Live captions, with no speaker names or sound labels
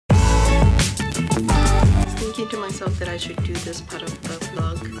thinking to myself that I should do this part of the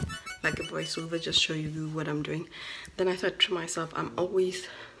vlog, like a voiceover, just show you what I'm doing. Then I thought to myself, I'm always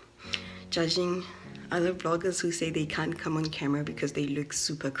judging other vloggers who say they can't come on camera because they look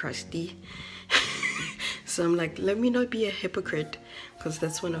super crusty. So I'm like, let me not be a hypocrite, because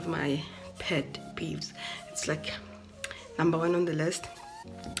that's one of my pet peeves. It's like #1 on the list.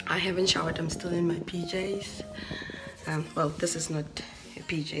 I haven't showered, I'm still in my PJs. Well, this is not a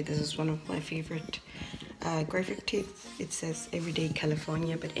PJ, this is one of my favorite graphic tees. It says Everyday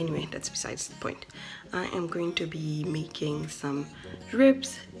California, but anyway, that's besides the point. I am going to be making some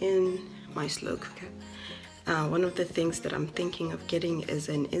ribs in my slow cooker. One of the things that I'm thinking of getting is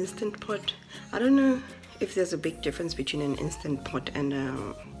an instant pot. I don't know if there's a big difference between an instant pot and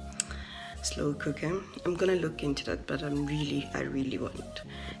a slow cooker. I'm gonna look into that, but I really want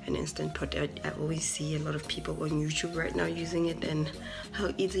an instant pot. I always see a lot of people on YouTube right now using it and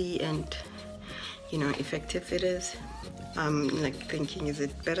how easy and, you know, effective it is. I'm like thinking, is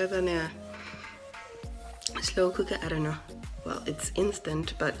it better than a slow cooker? I don't know. Well, it's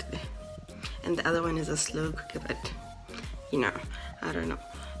instant, but, and the other one is a slow cooker, but, you know, I don't know.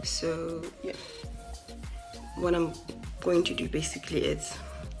 So yeah, what I'm going to do basically is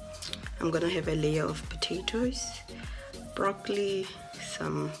I'm gonna have a layer of potatoes, broccoli,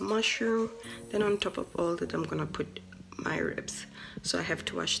 some mushroom, then on top of all that I'm gonna put my ribs. So I have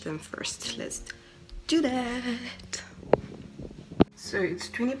to wash them first. Let's do that. So it's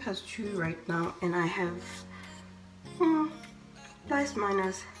 2:20 right now, and I have plus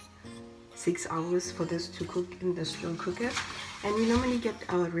minus 6 hours for this to cook in the slow cooker. And we normally get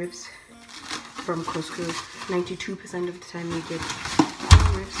our ribs from Costco. 92% of the time we get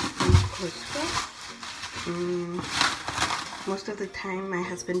our ribs from Costco. Most of the time my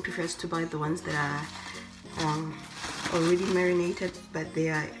husband prefers to buy the ones that are already marinated, but they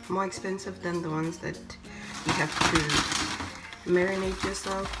are more expensive than the ones that you have to marinate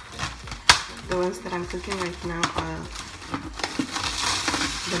yourself. The ones that I'm cooking right now are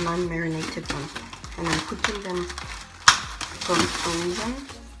the non-marinated ones, and I'm cooking them from frozen.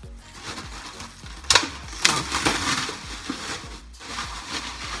 So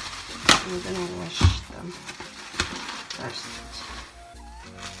I'm gonna wash them first.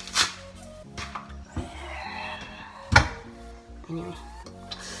 Anyway,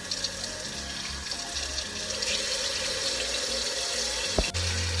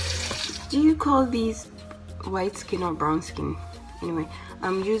 do you call these white skin or brown skin? Anyway,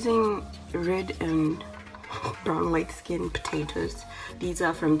 I'm using red and brown white skin potatoes. These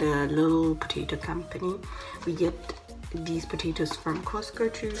are from the Little Potato Company. We get these potatoes from Costco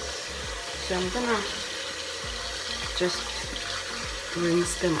too. So I'm gonna just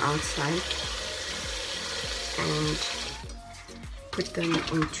rinse them outside and put them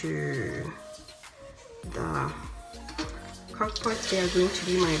into the crockpot. They are going to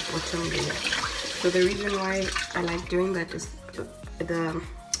be my bottom layer. So the reason why I like doing that is the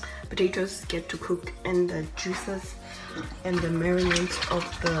potatoes get to cook in the juices and the marinades of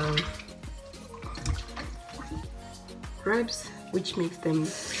the ribs, which makes them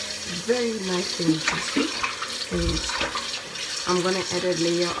very nice and juicy. And I'm gonna add a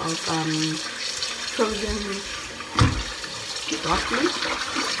layer of frozen broccoli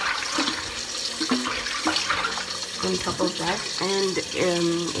on top of that, and a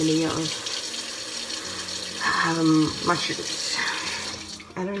layer of mushrooms.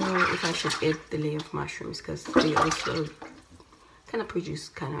 I don't know if I should add the layer of mushrooms because they also kind of produce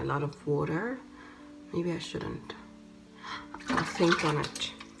kind of a lot of water. Maybe I shouldn't. I'll think on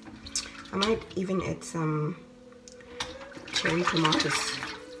it. I might even add some cherry tomatoes,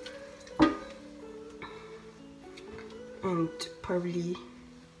 and probably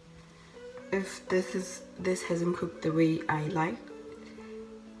if this hasn't cooked the way I like,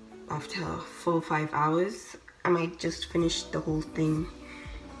 after 4 or 5 hours, I might just finish the whole thing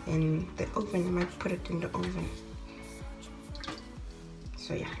in the oven. I might put it in the oven.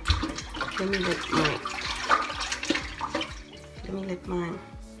 So yeah, let me let my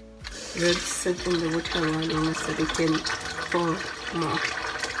ribs sit in the water a while so they can fall more.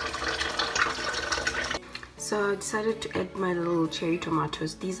 So I decided to add my little cherry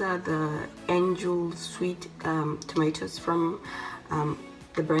tomatoes. These are the Angel Sweet tomatoes from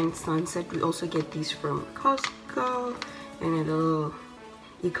the brand Sunset. We also get these from Costco in a little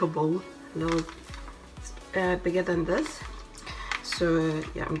eco bowl, a little bigger than this. So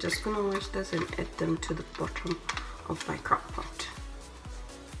yeah, I'm just gonna wash this and add them to the bottom of my crock pot.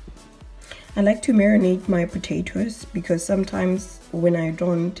 I like to marinate my potatoes because sometimes when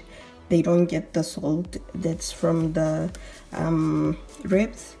they don't get the salt that's from the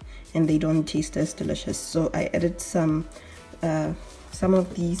ribs, and they don't taste as delicious. So I added some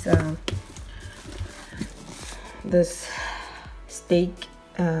of these this steak,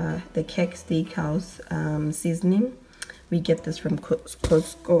 the Kek Steakhouse seasoning. We get this from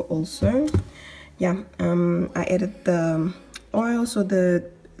Costco also. Yeah, I added the oil so the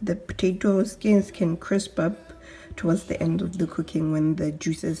potato skins can crisp up towards the end of the cooking, when the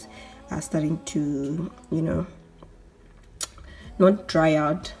juices are starting to, you know, not dry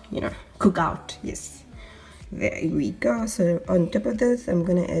out, you know, cook out. Yes, there we go. So on top of this, I'm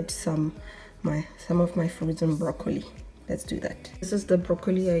gonna add some of my frozen broccoli. Let's do that. This is the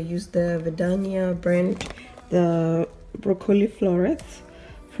broccoli. I used the Vidania brand, the broccoli florets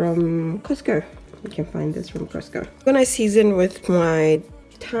from Costco. You can find this from Costco. I'm gonna season with my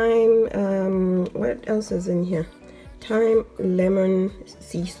thyme. What else is in here? Thyme, lemon,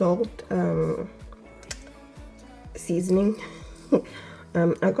 sea salt seasoning.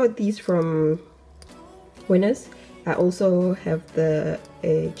 I got these from Winners. I also have the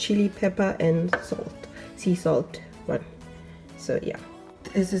chili pepper and salt, sea salt one. So yeah,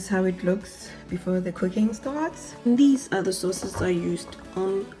 this is how it looks before the cooking starts. And these are the sauces I used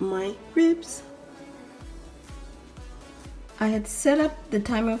on my ribs. I had set up the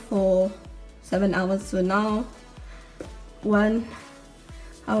timer for 7 hours, so now 1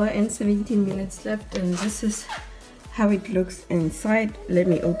 hour and 17 minutes left, and this is how it looks inside. Let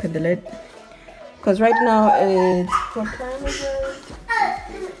me open the lid, because right now it's, what time is it?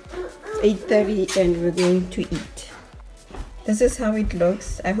 8:30, and we're going to eat. This is how it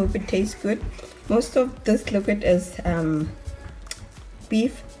looks. I hope it tastes good. Most of this liquid is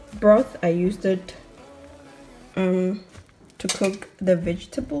beef broth. I used it to cook the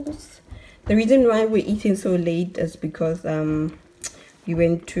vegetables. The reason why we're eating so late is because we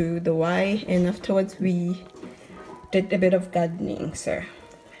went to the Y, and afterwards we did a bit of gardening. So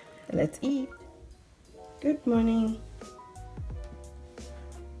let's eat. Good morning.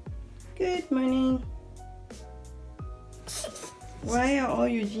 Good morning. Why are all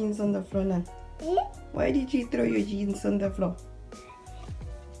your jeans on the floor now? Why did you throw your jeans on the floor?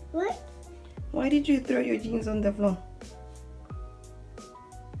 What? Why did you throw your jeans on the floor?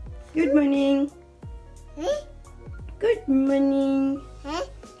 Good morning. Good morning.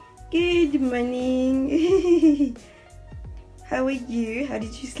 Good morning. How are you? How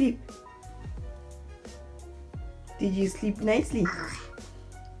did you sleep? Did you sleep nicely?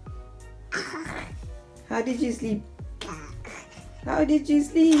 How did you sleep? How did you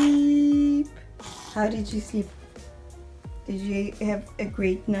sleep? How did you sleep? Did you have a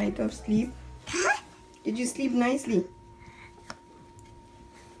great night of sleep? Did you sleep nicely?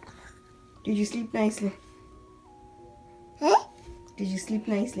 Did you sleep nicely? Did you sleep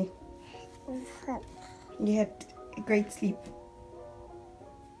nicely? You had a great sleep.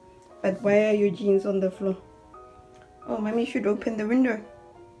 But why are your jeans on the floor? Oh, mommy should open the window.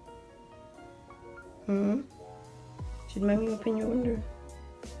 Should mommy open your window?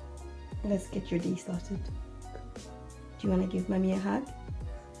 Let's get your day started. Do you want to give mommy a hug?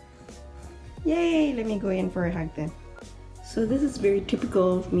 Yay! Let me go in for a hug then. So this is very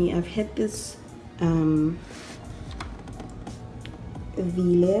typical of me. I've had this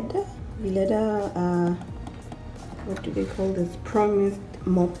Elysta, what do they call this? Promised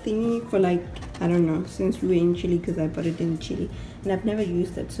mop thingy for like, I don't know, since we were in Chile, because I bought it in Chile and I've never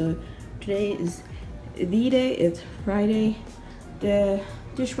used it. So today is the day. It's Friday. The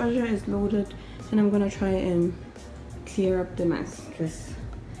dishwasher is loaded and I'm gonna try and clear up the mess, because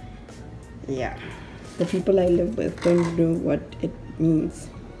yeah, the people I live with don't know what it means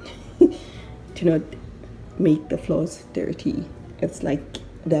to not make the floors dirty. It's like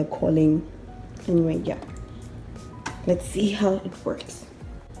they're calling. Anyway, yeah, let's see how it works.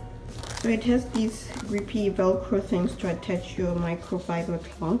 So it has these grippy velcro things to attach your microfiber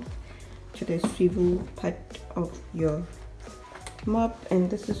cloth to the swivel part of your mop, and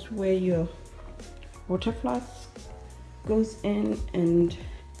this is where your water flask goes in, and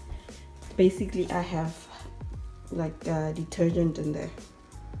basically I have like detergent in there,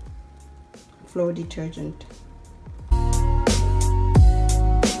 floor detergent.